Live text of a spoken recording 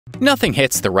Nothing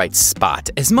hits the right spot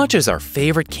as much as our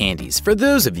favorite candies for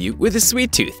those of you with a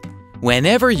sweet tooth.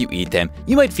 Whenever you eat them,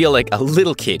 you might feel like a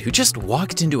little kid who just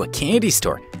walked into a candy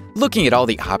store, looking at all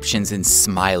the options and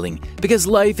smiling because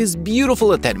life is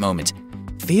beautiful at that moment.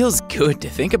 Feels good to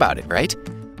think about it, right?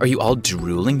 Are you all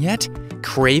drooling yet?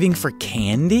 Craving for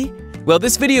candy? Well,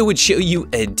 this video would show you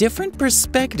a different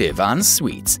perspective on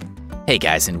sweets. Hey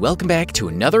guys, and welcome back to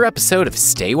another episode of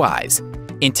Stay Wise.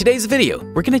 In today's video,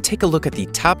 we're going to take a look at the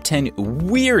top 10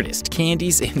 weirdest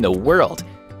candies in the world.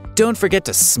 Don't forget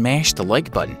to smash the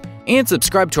like button and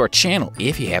subscribe to our channel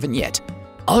if you haven't yet.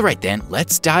 Alright then,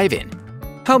 let's dive in.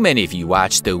 How many of you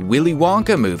watched the Willy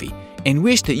Wonka movie and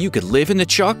wished that you could live in the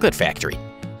chocolate factory?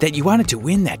 That you wanted to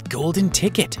win that golden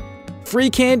ticket?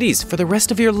 Free candies for the rest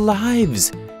of your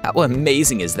lives! How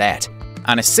amazing is that?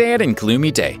 On a sad and gloomy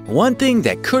day, one thing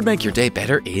that could make your day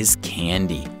better is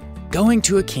candy. Going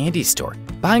to a candy store,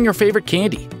 buying your favorite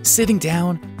candy, sitting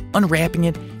down, unwrapping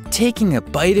it, taking a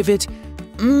bite of it.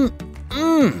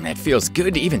 It feels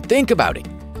good to even think about it.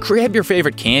 Grab your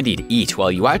favorite candy to eat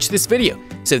while you watch this video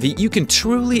so that you can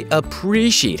truly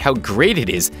appreciate how great it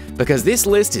is, because this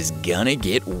list is gonna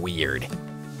get weird.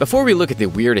 Before we look at the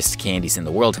weirdest candies in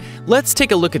the world, let's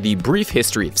take a look at the brief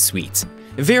history of sweets.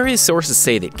 Various sources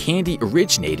say that candy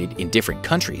originated in different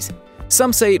countries.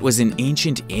 Some say it was in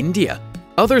ancient India.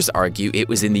 Others argue it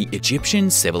was in the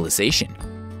Egyptian civilization.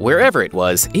 Wherever it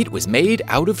was made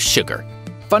out of sugar.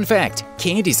 Fun fact,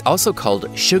 candy is also called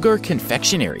sugar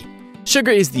confectionery.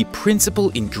 Sugar is the principal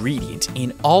ingredient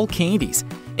in all candies,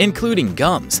 including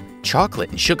gums, chocolate,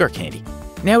 and sugar candy.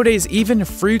 Nowadays, even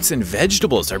fruits and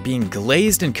vegetables are being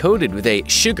glazed and coated with a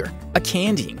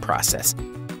candying process.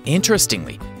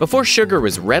 Interestingly, before sugar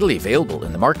was readily available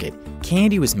in the market,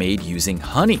 candy was made using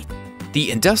honey. The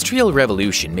Industrial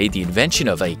Revolution made the invention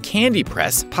of a candy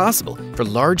press possible for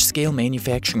large-scale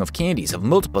manufacturing of candies of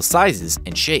multiple sizes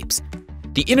and shapes.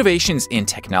 The innovations in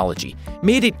technology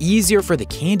made it easier for the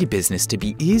candy business to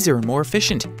be easier and more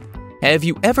efficient. Have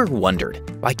you ever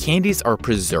wondered why candies are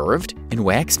preserved in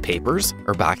wax papers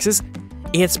or boxes?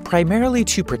 It's primarily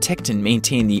to protect and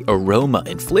maintain the aroma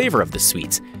and flavor of the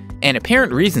sweets, and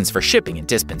apparent reasons for shipping and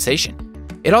dispensation.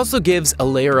 It also gives a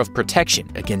layer of protection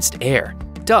against air,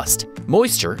 dust,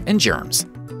 moisture, and germs.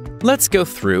 Let's go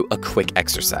through a quick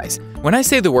exercise. When I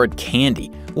say the word candy,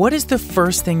 what is the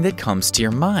first thing that comes to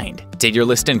your mind? Did your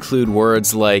list include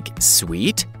words like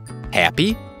sweet,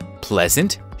 happy,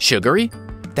 pleasant, sugary?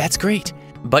 That's great.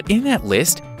 But in that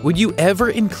list, would you ever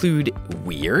include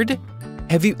weird?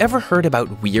 Have you ever heard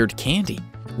about weird candy?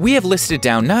 We have listed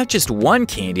down not just one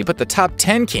candy, but the top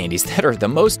 10 candies that are the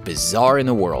most bizarre in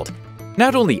the world.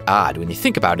 Not only odd when you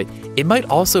think about it, it might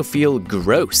also feel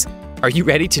gross. Are you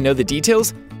ready to know the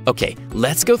details? Okay,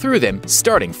 let's go through them,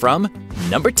 starting from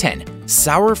number 10,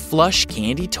 Sour Flush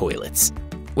Candy Toilets.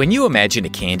 When you imagine a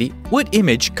candy, what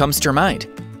image comes to your mind?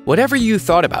 Whatever you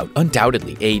thought about,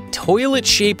 undoubtedly, a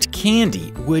toilet-shaped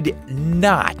candy would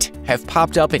not have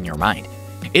popped up in your mind.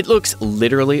 It looks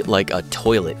literally like a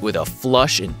toilet with a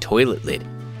flush and toilet lid.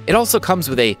 It also comes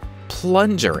with a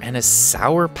plunger and a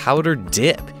sour powder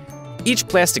dip. Each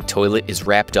plastic toilet is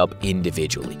wrapped up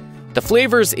individually. The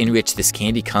flavors in which this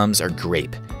candy comes are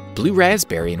grape, blue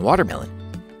raspberry, and watermelon.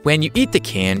 When you eat the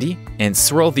candy and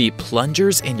swirl the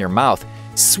plungers in your mouth,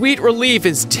 sweet relief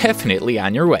is definitely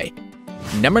on your way.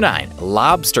 Number 9,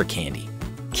 lobster candy.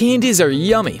 Candies are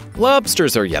yummy,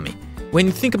 lobsters are yummy. When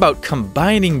you think about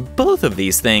combining both of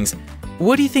these things,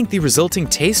 what do you think the resulting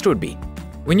taste would be?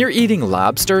 When you're eating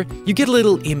lobster, you get a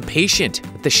little impatient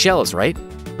with the shells, right?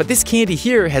 But this candy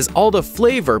here has all the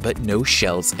flavor but no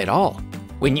shells at all.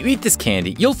 When you eat this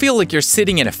candy, you'll feel like you're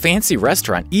sitting in a fancy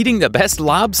restaurant eating the best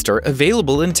lobster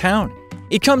available in town.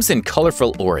 It comes in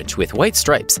colorful orange with white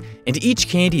stripes, and each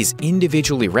candy is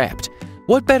individually wrapped.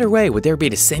 What better way would there be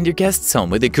to send your guests home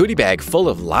with a goodie bag full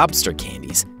of lobster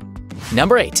candies?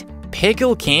 Number 8,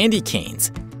 pickle candy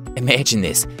canes. Imagine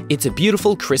this, it's a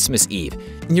beautiful Christmas Eve,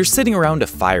 and you're sitting around a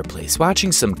fireplace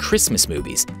watching some Christmas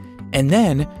movies. And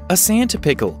then, a Santa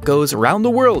pickle goes around the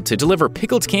world to deliver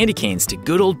pickled candy canes to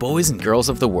good old boys and girls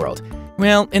of the world.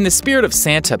 Well, in the spirit of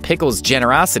Santa pickle's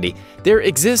generosity, there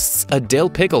exists a dill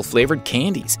pickle flavored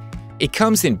candies. It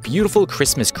comes in beautiful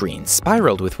Christmas green,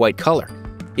 spiraled with white color.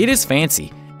 It is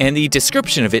fancy, and the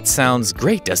description of it sounds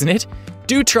great, doesn't it?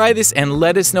 Do try this and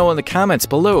let us know in the comments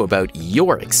below about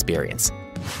your experience.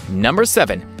 Number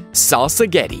 7,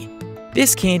 Salsagetti.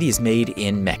 This candy is made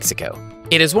in Mexico.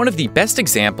 It is one of the best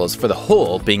examples for the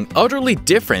whole being utterly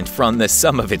different from the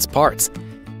sum of its parts.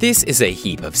 This is a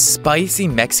heap of spicy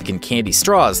Mexican candy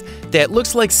straws that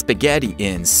looks like spaghetti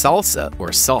in salsa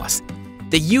or sauce.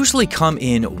 They usually come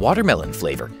in watermelon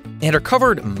flavor, and are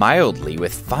covered mildly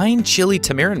with fine chili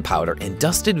tamarind powder and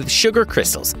dusted with sugar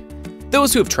crystals.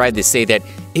 Those who have tried this say that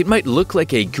it might look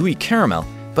like a gooey caramel,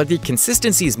 but the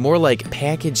consistency is more like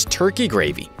packaged turkey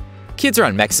gravy. Kids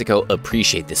around Mexico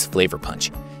appreciate this flavor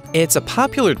punch. It's a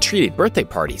popular treat at birthday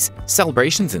parties,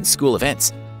 celebrations, and school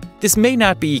events. This may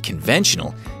not be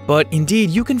conventional, but indeed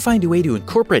you can find a way to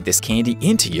incorporate this candy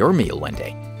into your meal one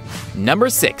day. Number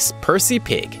 6. Percy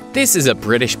Pig. This is a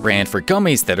British brand for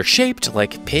gummies that are shaped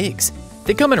like pigs.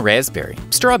 They come in raspberry,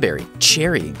 strawberry,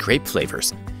 cherry, and grape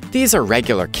flavors. These are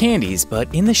regular candies,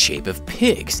 but in the shape of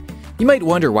pigs. You might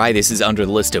wonder why this is under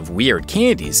the list of weird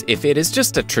candies if it is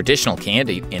just a traditional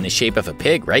candy in the shape of a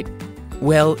pig, right?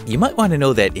 Well, you might want to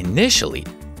know that initially,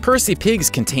 Percy Pigs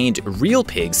contained real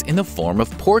pigs in the form of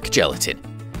pork gelatin.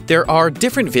 There are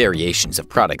different variations of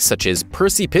products such as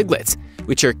Percy Piglets,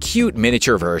 which are cute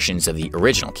miniature versions of the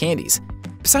original candies.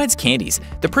 Besides candies,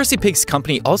 the Percy Pigs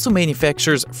company also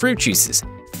manufactures fruit juices,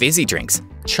 fizzy drinks,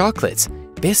 chocolates,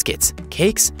 biscuits,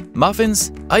 cakes,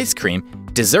 muffins, ice cream,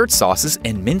 dessert sauces,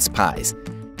 and mince pies.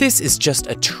 This is just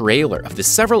a trailer of the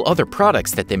several other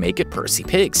products that they make at Percy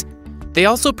Pigs. They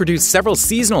also produce several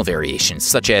seasonal variations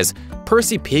such as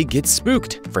Percy Pig Gets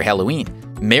Spooked for Halloween,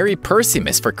 Merry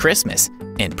Percymas for Christmas,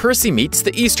 and Percy Meets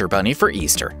the Easter Bunny for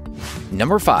Easter.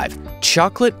 Number 5.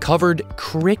 Chocolate-covered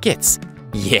crickets.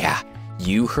 Yeah,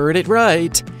 you heard it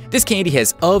right. This candy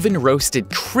has oven-roasted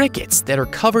crickets that are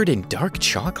covered in dark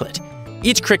chocolate.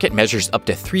 Each cricket measures up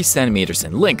to 3 centimeters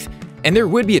in length, and there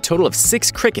would be a total of 6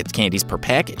 cricket candies per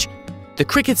package. The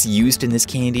crickets used in this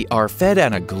candy are fed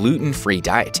on a gluten-free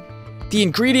diet. The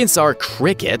ingredients are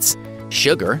crickets,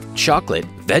 sugar, chocolate,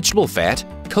 vegetable fat,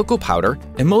 cocoa powder,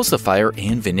 emulsifier,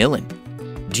 and vanillin.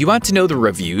 Do you want to know the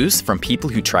reviews from people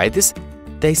who tried this?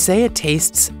 They say it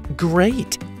tastes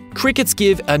great. Crickets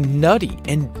give a nutty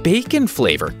and bacon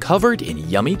flavor covered in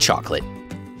yummy chocolate.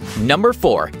 Number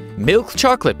 4. Milk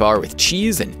chocolate bar with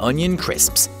cheese and onion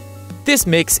crisps. This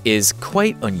mix is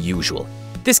quite unusual.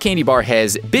 This candy bar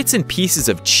has bits and pieces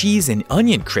of cheese and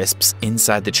onion crisps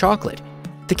inside the chocolate.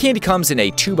 The candy comes in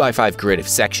a 2x5 grid of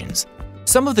sections.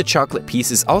 Some of the chocolate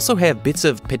pieces also have bits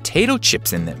of potato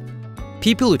chips in them.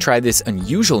 People who tried this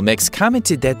unusual mix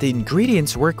commented that the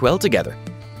ingredients work well together.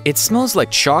 It smells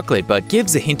like chocolate but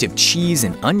gives a hint of cheese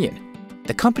and onion.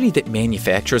 The company that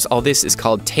manufactures all this is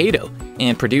called Tato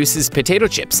and produces potato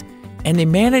chips, and they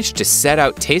managed to set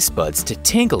out taste buds to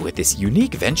tingle with this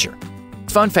unique venture.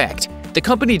 Fun fact, the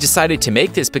company decided to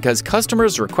make this because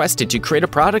customers requested to create a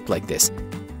product like this.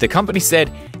 The company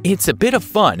said, "It's a bit of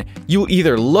fun, you'll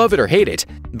either love it or hate it,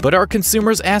 but our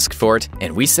consumers asked for it,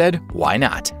 and we said, why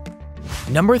not?"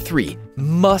 Number 3.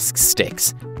 Musk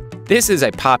Sticks. This is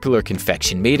a popular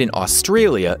confection made in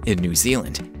Australia and New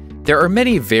Zealand. There are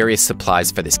many various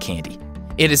supplies for this candy.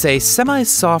 It is a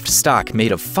semi-soft stock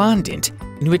made of fondant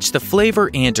in which the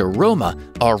flavor and aroma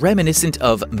are reminiscent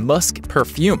of musk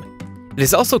perfume. It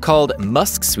is also called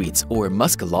musk sweets or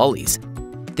musk lollies.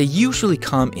 They usually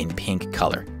come in pink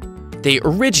color. They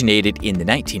originated in the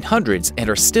 1900s and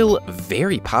are still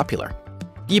very popular.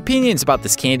 The opinions about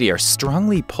this candy are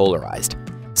strongly polarized.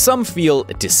 Some feel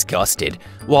disgusted,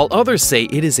 while others say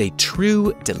it is a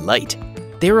true delight.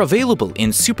 They are available in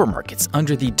supermarkets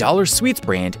under the Dollar Sweets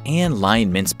brand and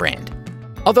Lion Mints brand.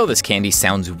 Although this candy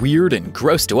sounds weird and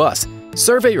gross to us,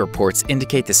 survey reports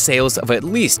indicate the sales of at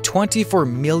least 24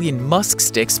 million musk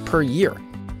sticks per year.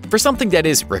 For something that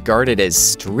is regarded as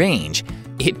strange,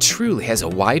 it truly has a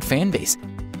wide fan base.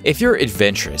 If you're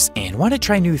adventurous and want to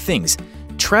try new things,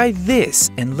 try this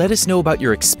and let us know about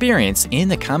your experience in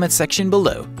the comment section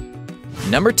below.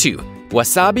 Number 2.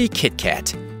 Wasabi Kit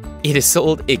Kat. It is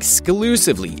sold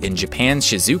exclusively in Japan's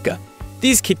Shizuoka.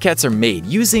 These Kit Kats are made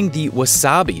using the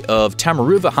wasabi of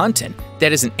Tamaruva Hanten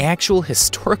that is an actual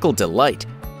historical delight.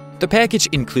 The package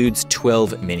includes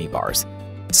 12 mini bars.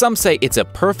 Some say it's a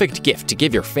perfect gift to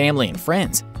give your family and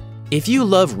friends. If you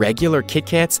love regular Kit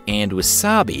Kats and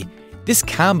wasabi, this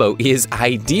combo is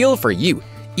ideal for you,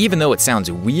 even though it sounds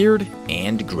weird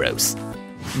and gross.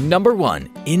 Number 1.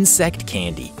 Insect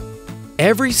Candy.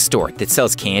 Every store that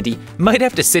sells candy might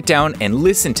have to sit down and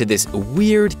listen to this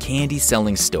weird candy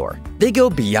selling store. They go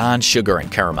beyond sugar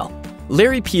and caramel.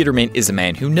 Larry Peterman is a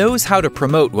man who knows how to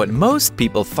promote what most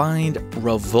people find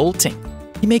revolting.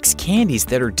 He makes candies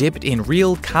that are dipped in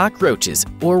real cockroaches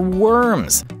or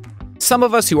worms. Some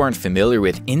of us who aren't familiar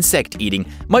with insect eating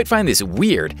might find this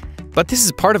weird, but this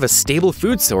is part of a stable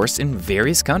food source in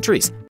various countries.